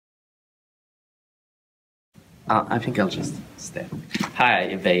I think I'll just stay.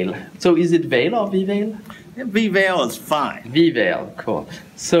 Hi, Vale. So is it Vale or V-Vale? V-Vale is fine. V-Vale, cool.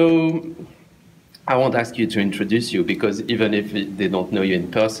 So I won't ask you to introduce you because even if they don't know you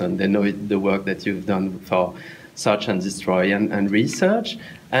in person, they know the work that you've done for Search and Destroy and research.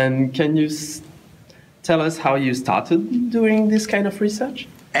 And can you tell us how you started doing this kind of research?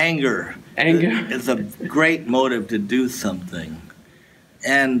 Anger. Anger is a great motive to do something.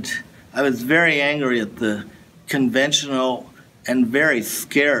 And I was very angry at the conventional and very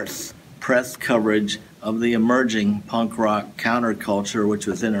scarce press coverage of the emerging punk rock counterculture, which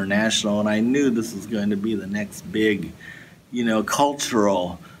was international, and I knew this was going to be the next big,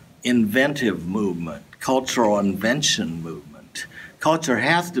 cultural inventive movement, cultural invention movement. Culture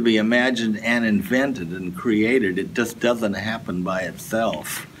has to be imagined and invented and created. It just doesn't happen by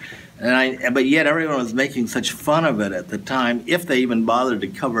itself. But yet everyone was making such fun of it at the time, if they even bothered to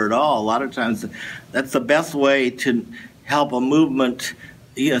cover it all. A lot of times that's the best way to help a movement,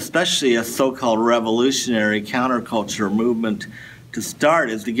 especially a so-called revolutionary counterculture movement, to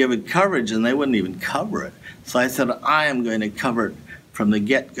start, is to give it coverage, and they wouldn't even cover it. So I said, I am going to cover it from the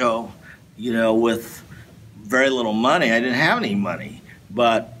get-go, with very little money. I didn't have any money,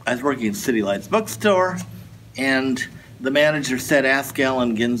 but I was working at City Lights bookstore, and the manager said, ask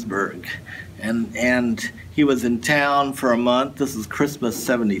Allen Ginsberg. And he was in town for a month. This is Christmas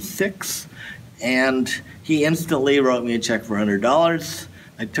 '76. And he instantly wrote me a check for $100.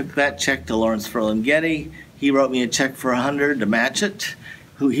 I took that check to Lawrence Ferlinghetti. He wrote me a check for $100 to match it.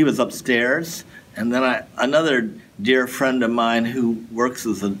 He was upstairs. And then another dear friend of mine who works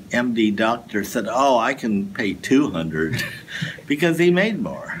as an MD doctor said, oh, I can pay $200 because he made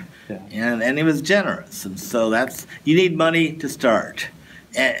more. Yeah. And he was generous, and so you need money to start,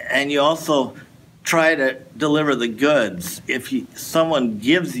 and you also try to deliver the goods. If someone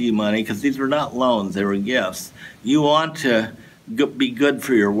gives you money, because these were not loans, they were gifts, you want to be good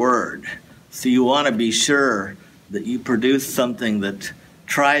for your word. So you want to be sure that you produce something that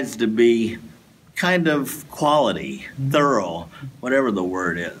tries to be kind of quality, thorough, whatever the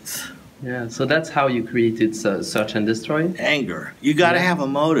word is. Yeah, so that's how you created Search and Destroy? Anger. You got to have a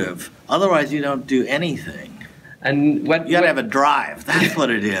motive. Otherwise, you don't do anything. And you got to have a drive. That's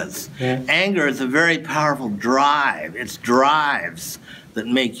what it is. Yeah. Anger is a very powerful drive. It's drives that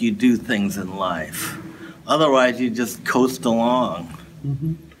make you do things in life. Otherwise, you just coast along.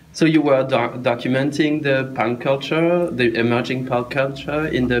 Mm-hmm. So you were documenting the punk culture, the emerging punk culture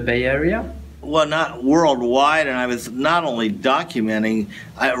in the Bay Area? Well, not worldwide, and I was not only documenting,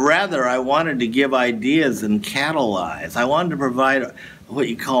 rather I wanted to give ideas and catalyze. I wanted to provide what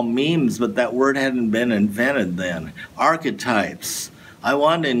you call memes, but that word hadn't been invented then. Archetypes. I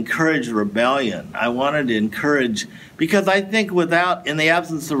wanted to encourage rebellion. I wanted to encourage, because I think in the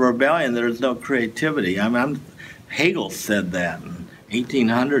absence of rebellion, there is no creativity. Hegel said that in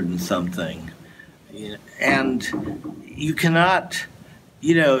 1800 and something. And you cannot...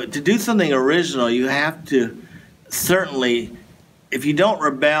 to do something original, you have to certainly, if you don't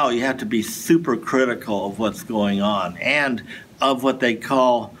rebel, you have to be super critical of what's going on and of what they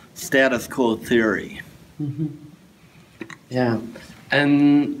call status quo theory. Mm-hmm. Yeah.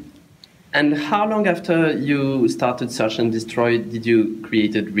 And how long after you started Search and Destroy did you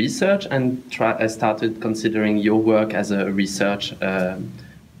created research and started considering your work as a research,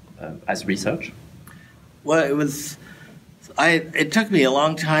 Well, it took me a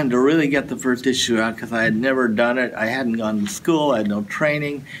long time to really get the first issue out because I had never done it. I hadn't gone to school. I had no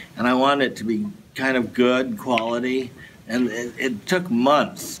training, and I wanted it to be kind of good quality. And it took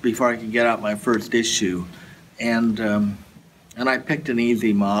months before I could get out my first issue. And I picked an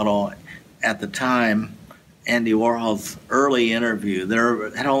easy model at the time. Andy Warhol's early interview.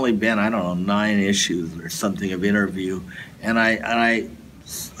 There had only been, 9 issues or something of interview, and I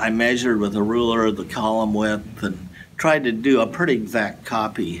measured with a ruler the column width and tried to do a pretty exact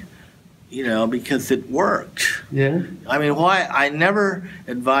copy, because it worked. Yeah. Why? I never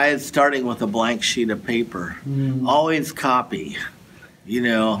advise starting with a blank sheet of paper. Always copy.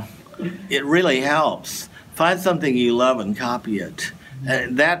 It really helps. Find something you love and copy it.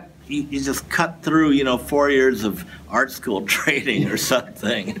 And that you just cut through, 4 years of art school training or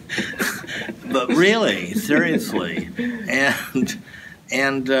something. But really, seriously,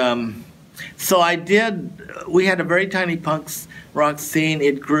 so I did. We had a very tiny punk rock scene.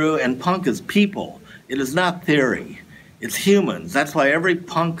 It grew, and punk is people. It is not theory. It's humans. That's why every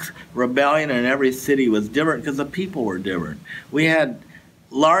punk rebellion in every city was different, because the people were different. We had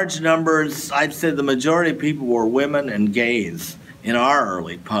large numbers. I'd say the majority of people were women and gays in our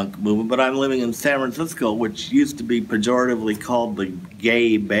early punk movement, but I'm living in San Francisco, which used to be pejoratively called the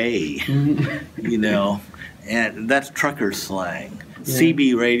gay bay, and that's trucker slang,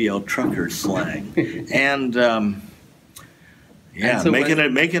 CB radio trucker slang, and yeah,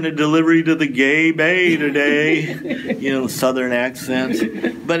 and making a delivery to the gay bay today, you know, Southern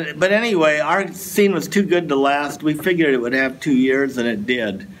accent. But anyway, our scene was too good to last. We figured it would have 2 years, and it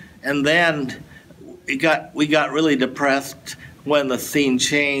did. And then we got really depressed when the scene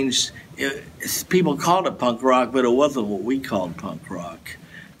changed. People called it punk rock, but it wasn't what we called punk rock,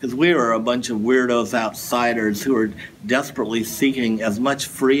 because we were a bunch of weirdos outsiders who were desperately seeking as much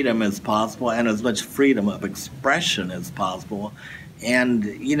freedom as possible and as much freedom of expression as possible. And,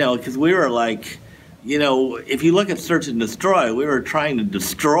 you know, because we were like, you know, if you look at Search and Destroy, we were trying to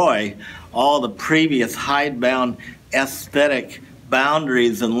destroy all the previous hidebound aesthetic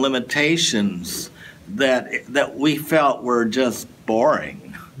boundaries and limitations that we felt were just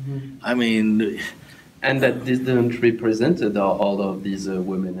boring. I mean... And that didn't represented all of these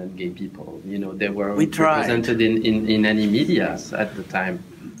women and gay people. You know, they were represented in any medias at the time.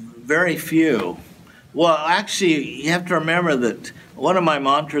 Very few. Well, actually, you have to remember that one of my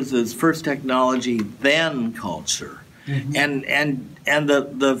mantras is first technology, then culture. And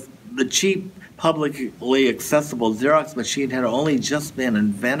the cheap, publicly accessible Xerox machine had only just been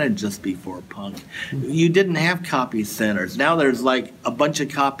invented just before punk. You didn't have copy centers. Now there's like a bunch of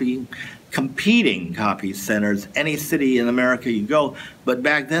competing copy centers, any city in America you go. But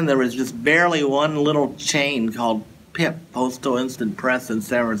back then there was just barely one little chain called PIP, Postal Instant Press in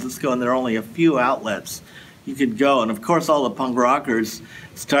San Francisco, and there are only a few outlets you could go. And of course all the punk rockers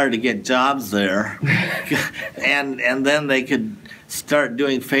started to get jobs there. and then they could start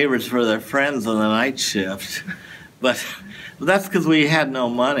doing favors for their friends on the night shift. But that's because we had no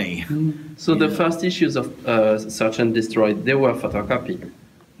money. So the first issues of Search and Destroy, they were photocopied?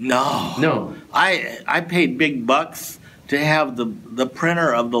 No. I paid big bucks to have the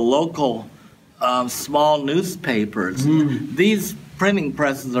printer of the local small newspapers. These printing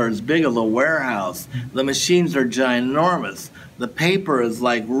presses are as big as a warehouse. The machines are ginormous. The paper is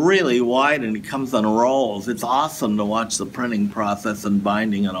like really wide and it comes on rolls. It's awesome to watch the printing process and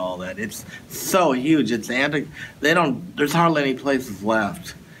binding and all that. It's so huge. It's there's hardly any places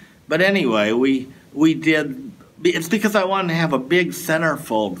left. But anyway, we did. It's because I wanted to have a big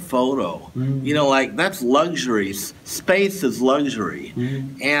centerfold photo. You know, like that's luxury. Space is luxury.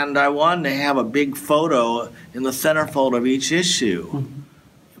 And I wanted to have a big photo in the centerfold of each issue,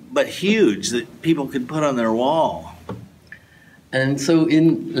 but huge, that people could put on their wall. And so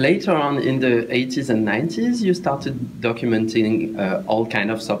later on in the 80s and 90s, you started documenting all kind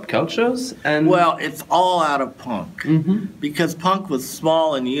of subcultures. And well, it's all out of punk, because punk was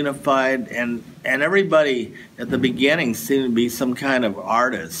small and unified, and everybody at the beginning seemed to be some kind of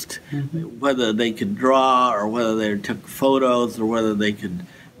artist, whether they could draw or whether they took photos or whether they could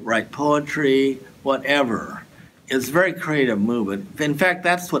write poetry, whatever. It's a very creative movement. In fact,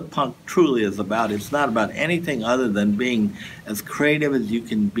 that's what punk truly is about. It's not about anything other than being as creative as you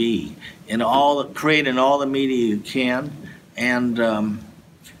can be create in all the media you can, and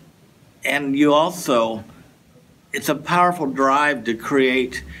you also, it's a powerful drive to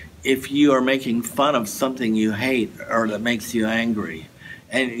create if you are making fun of something you hate or that makes you angry,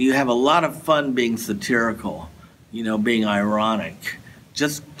 and you have a lot of fun being satirical, you know, being ironic,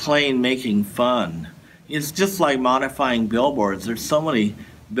 just plain making fun. It's just like modifying billboards. There's so many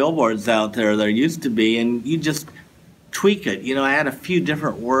billboards out there there used to be, and you just tweak it. You know, add a few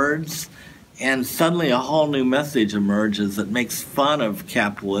different words, and suddenly a whole new message emerges that makes fun of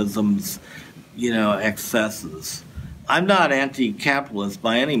capitalism's, you know, excesses. I'm not anti-capitalist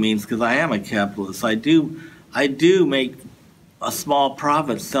by any means, because I am a capitalist. I do make a small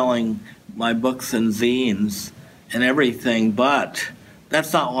profit selling my books and zines and everything, but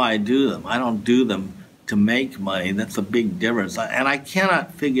that's not why I do them. I don't do them to make money. That's a big difference. And I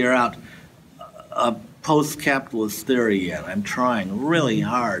cannot figure out a post-capitalist theory yet. I'm trying really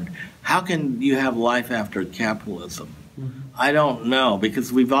hard. How can you have life after capitalism? I don't know,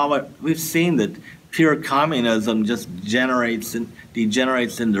 because we've seen that pure communism just degenerates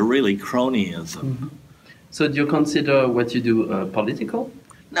into really cronyism. So do you consider what you do political?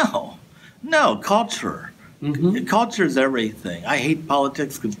 No, culture. Culture is everything. I hate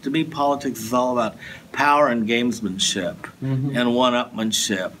politics because to me politics is all about power and gamesmanship and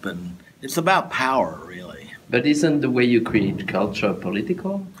one-upmanship, and it's about power, really. But isn't the way you create culture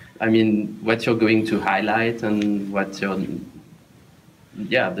political? I mean, what you're going to highlight and what the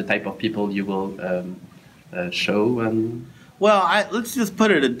type of people you will show and. Well, let's just put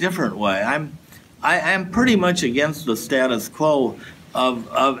it a different way. I'm pretty much against the status quo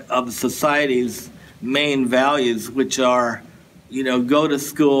of society's main values, which are, you know, go to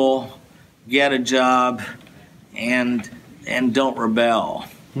school, get a job, and don't rebel,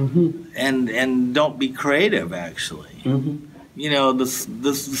 and don't be creative. Actually, you know, the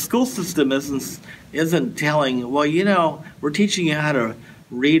school system isn't telling, well, you know, we're teaching you how to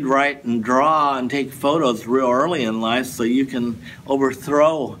read, write, and draw and take photos real early in life so you can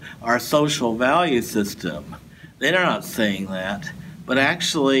overthrow our social value system. They're not saying that. But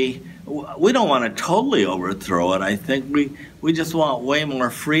actually, we don't want to totally overthrow it. I think we just want way more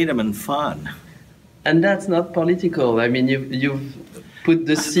freedom and fun. And that's not political. I mean, you've put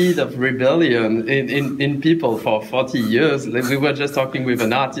the seed of rebellion in people for 40 years. Like, we were just talking with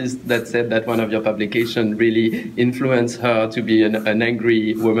an artist that said that one of your publications really influenced her to be an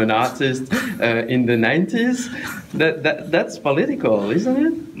angry woman artist in the 90s. That's political, isn't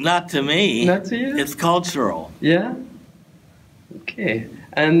it? Not to me. Not to you? It's cultural. Yeah? Okay.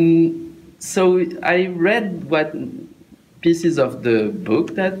 And so I read what pieces of the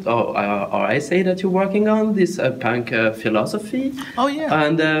book that, or essay that you're working on, this punk philosophy. Oh, yeah.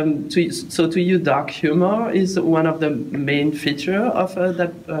 And so to you, dark humor is one of the main feature of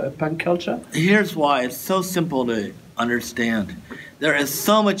that punk culture? Here's why. It's so simple to understand. There is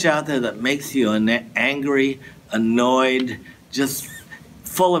so much out there that makes you angry, annoyed, just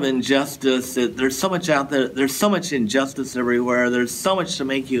full of injustice. There's so much out there. There's so much injustice everywhere. There's so much to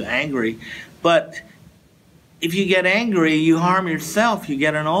make you angry. But if you get angry, you harm yourself, you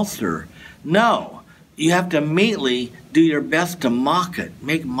get an ulcer. No, you have to immediately do your best to mock it,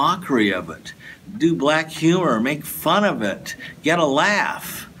 make mockery of it, do black humor, make fun of it, get a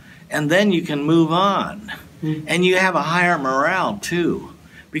laugh, and then you can move on. And you have a higher morale too.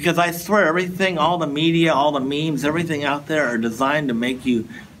 Because I swear everything, all the media, all the memes, everything out there are designed to make you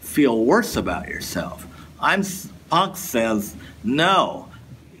feel worse about yourself. Punk says, no.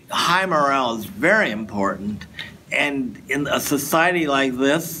 High morale is very important, and in a society like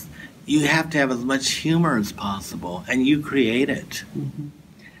this, you have to have as much humor as possible, and you create it.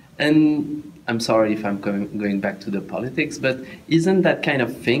 And I'm sorry if I'm going back to the politics, but isn't that kind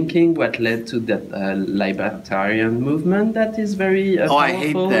of thinking what led to that libertarian movement that is very oh, I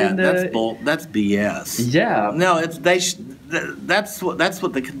hate that. That's BS. Yeah. No, that's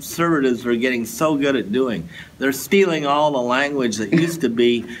what the conservatives are getting so good at doing. They're stealing all the language that used to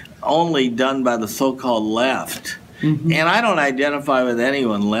be only done by the so-called left. And I don't identify with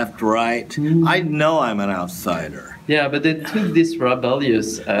anyone left, right. I know I'm an outsider. Yeah, but they took this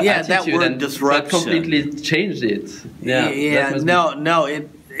rebellious attitude that word and disruption. that completely changed it. Yeah, no,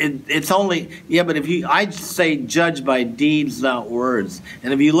 it's only, but if I'd say judge by deeds, not words.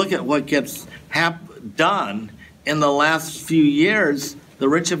 And if you look at what gets done in the last few years, the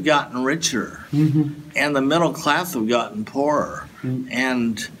rich have gotten richer, and the middle class have gotten poorer.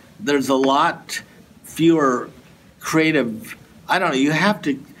 And there's a lot fewer creative, I don't know, you have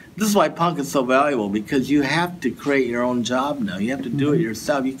to, this is why punk is so valuable, because you have to create your own job now. You have to do it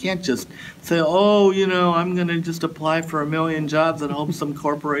yourself. You can't just say, oh, you know, I'm going to just apply for 1 million jobs and hope some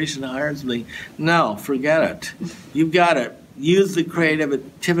corporation hires me. No, forget it. You've got to use the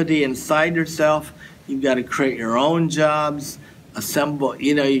creativity inside yourself. You've got to create your own jobs, assemble,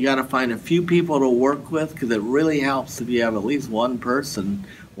 you know, you got to find a few people to work with, because it really helps if you have at least one person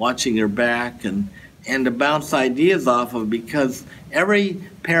watching your back and to bounce ideas off of, because every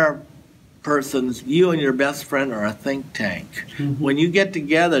pair of persons, you and your best friend are a think tank. When you get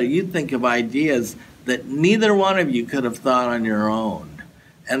together, you think of ideas that neither one of you could have thought on your own.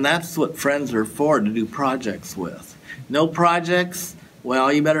 And that's what friends are for, to do projects with. No projects?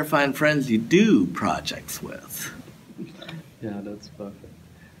 Well, you better find friends you do projects with. Yeah, that's perfect.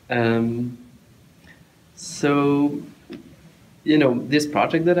 So, you know, this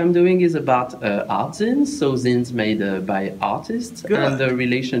project that I'm doing is about art zines, so zines made by artists, and the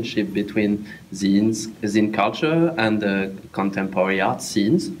relationship between zine culture and contemporary art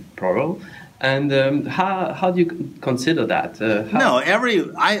scenes, plural. And how do you consider that? No,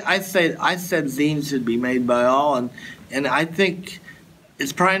 I said zines should be made by all, and I think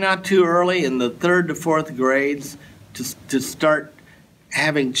it's probably not too early in the 3rd to 4th grades to start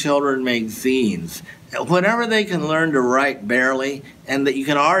having children make zines. Whenever they can learn to write barely, and that you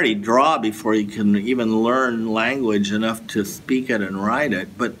can already draw before you can even learn language enough to speak it and write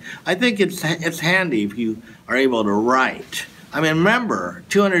it. But I think it's handy if you are able to write. I mean, remember,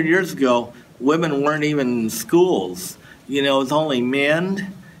 200 years ago, women weren't even in schools. You know, it was only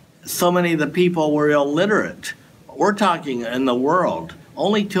men. So many of the people were illiterate. We're talking in the world,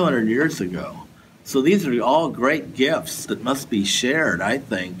 only 200 years ago. So these are all great gifts that must be shared, I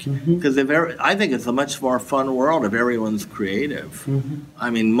think, because I think it's a much more fun world if everyone's creative.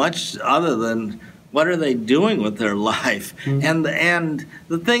 I mean, much other than what are they doing with their life. And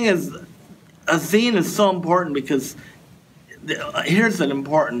the thing is, a zine is so important because here's an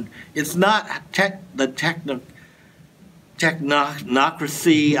important, it's not the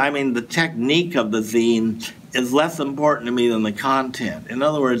technocracy, I mean the technique of the zine is less important to me than the content. In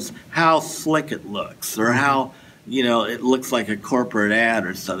other words, how slick it looks or how, you know, it looks like a corporate ad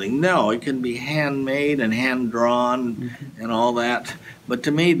or something. No, it can be handmade and hand-drawn and all that. But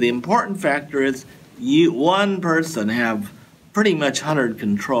to me, the important factor is one person have pretty much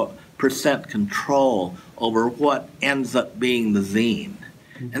 100% control over what ends up being the zine.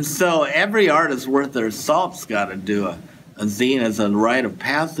 And so every artist worth their salt's got to do a zine as a rite of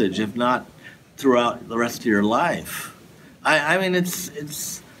passage, if not throughout the rest of your life. I mean,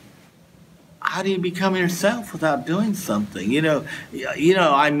 it's how do you become yourself without doing something? You know,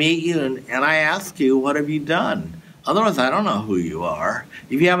 I meet you and I ask you, what have you done? Otherwise, I don't know who you are.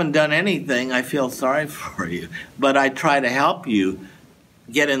 If you haven't done anything, I feel sorry for you. But I try to help you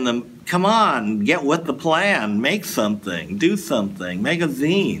get in the, come on, get with the plan, make something, do something, make a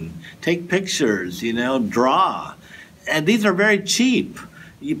zine, take pictures, you know, draw. And these are very cheap.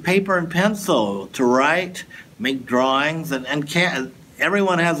 You paper and pencil to write, make drawings, and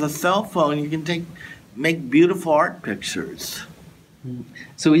everyone has a cell phone. You can make beautiful art pictures.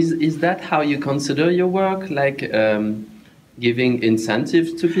 So is that how you consider your work, like giving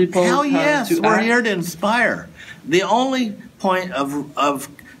incentives to people? Hell yes, we're here to inspire. The only point of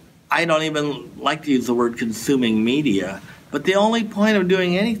I don't even like to use the word consuming media, but the only point of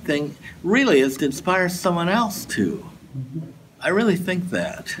doing anything really is to inspire someone else too. I really think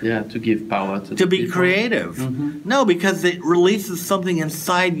that. Yeah, to give power to be people. Creative. No, because it releases something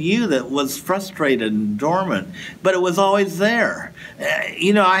inside you that was frustrated and dormant, but it was always there.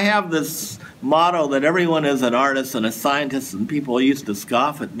 You know, I have this motto that everyone is an artist and a scientist, and people used to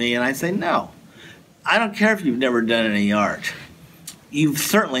scoff at me, and I say, no, I don't care if you've never done any art. You've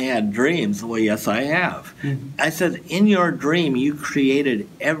certainly had dreams. Well, yes, I have. I said, in your dream, you created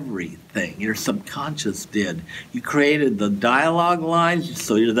everything. Your subconscious did. You created the dialogue lines,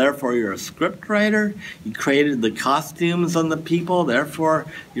 so therefore you're a script writer. You created the costumes on the people, therefore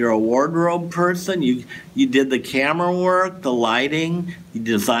you're a wardrobe person. You did the camera work, the lighting. You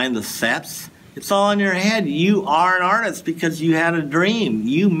designed the sets. It's all in your head. You are an artist because you had a dream.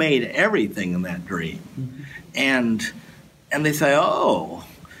 You made everything in that dream. And they say, oh,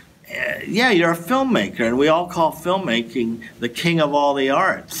 yeah, you're a filmmaker. And we all call filmmaking the king of all the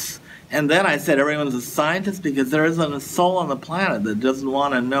arts. And then I said everyone's a scientist because there isn't a soul on the planet that doesn't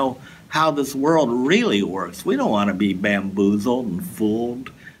want to know how this world really works. We don't want to be bamboozled and fooled.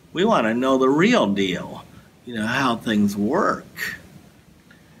 We want to know the real deal, you know, how things work.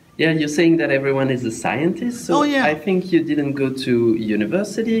 Yeah, you're saying that everyone is a scientist. So yeah. I think you didn't go to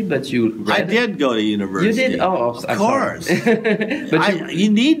university, but you read. I did go to university. You did? Oh, of course. But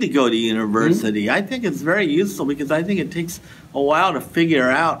you need to go to university. I think it's very useful because I think it takes a while to figure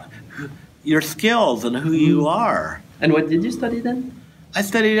out your skills and who you are. And what did you study then? I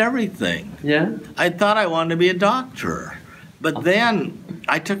studied everything. Yeah? I thought I wanted to be a doctor. But then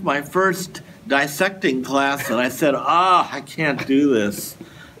I took my first dissecting class and I said, I can't do this.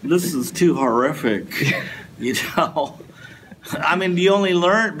 This is too horrific, you know. I mean, you only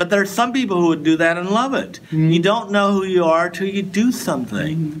learn, but there's some people who would do that and love it. You don't know who you are till you do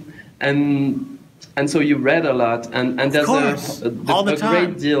something. And so you read a lot, and there's a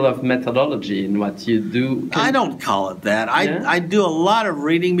great deal of methodology in what you do. I don't call it that. I do a lot of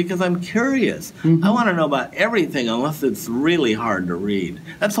reading because I'm curious. I want to know about everything unless it's really hard to read.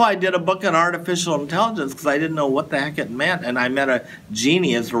 That's why I did a book on artificial intelligence, because I didn't know what the heck it meant. And I met a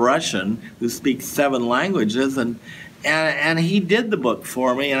genius Russian who speaks 7 languages, and he did the book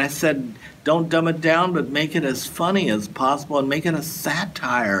for me. And I said, don't dumb it down, but make it as funny as possible and make it a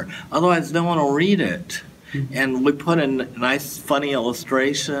satire. Otherwise, no one will read it. And we put in nice, funny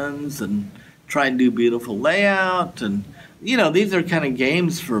illustrations and try and do beautiful layout. And, you know, these are kind of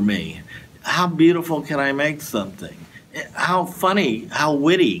games for me. How beautiful can I make something? How funny, how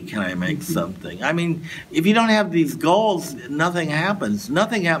witty can I make something? I mean, if you don't have these goals, nothing happens.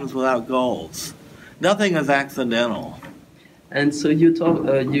 Nothing happens without goals. Nothing is accidental. And so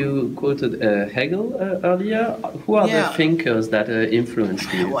you quoted Hegel earlier. Who are the thinkers that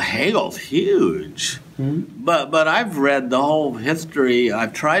influenced you? Well, Hegel's huge. But I've read the whole history.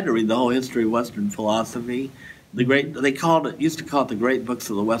 I've tried to read the whole history of Western philosophy. They used to call it the great books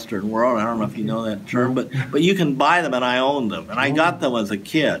of the Western world. I don't know if you know that term, but you can buy them, and I own them, and I got them as a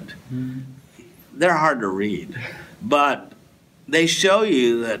kid. They're hard to read, but they show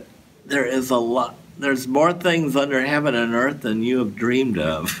you that there is a lot. There's more things under heaven and earth than you have dreamed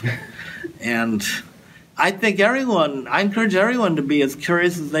of. And I think I encourage everyone to be as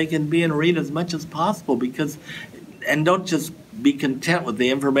curious as they can be and read as much as possible, and don't just be content with the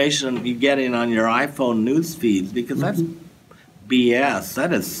information you're getting on your iPhone news feeds, because that's BS.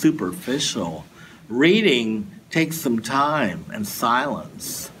 That is superficial. Reading takes some time and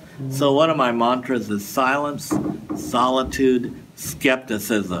silence. So one of my mantras is silence, solitude,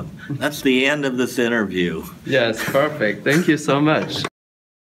 skepticism. That's the end of this interview. Yes, perfect. Thank you so much.